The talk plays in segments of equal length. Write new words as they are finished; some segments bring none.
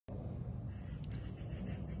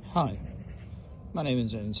Hi, my name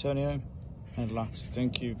is Antonio and I'd like to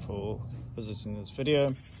thank you for visiting this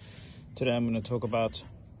video. Today I'm going to talk about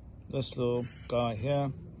this little guy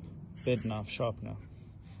here, Bedknife Sharpener.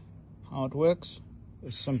 How it works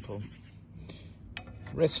is simple.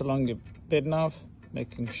 Rest along your bed knife,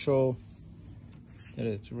 making sure that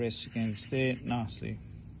it rests against there nicely.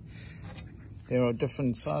 There are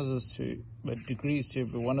different sizes but degrees to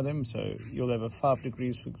every one of them. So you'll have a 5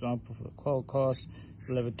 degrees, for example, for the Qualcast.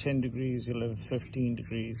 You'll have a 10 degrees, you'll have a 15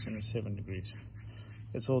 degrees, and a 7 degrees.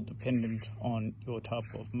 It's all dependent on your type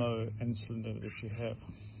of mower and cylinder that you have.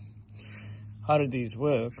 How do these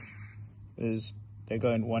work is they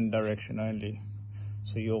go in one direction only.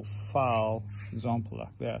 So you'll file, for example,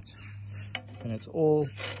 like that. And it's all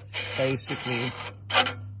basically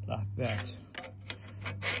like that.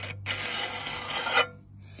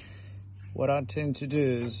 What I tend to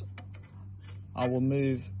do is I will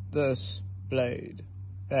move this blade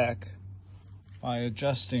back by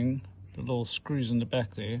adjusting the little screws in the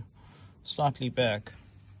back there, slightly back,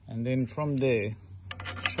 and then from there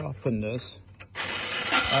sharpen this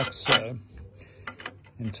like so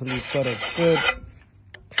until you've got a good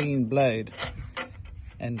clean blade.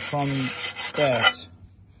 And from that,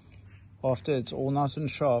 after it's all nice and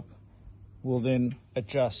sharp, we'll then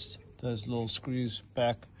adjust those little screws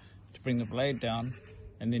back to bring the blade down,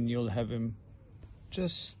 and then you'll have him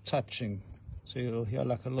just touching, so you'll hear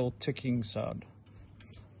like a little ticking sound.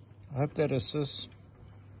 I hope that assists,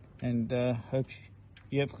 and hope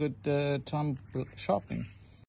you have a good time sharpening.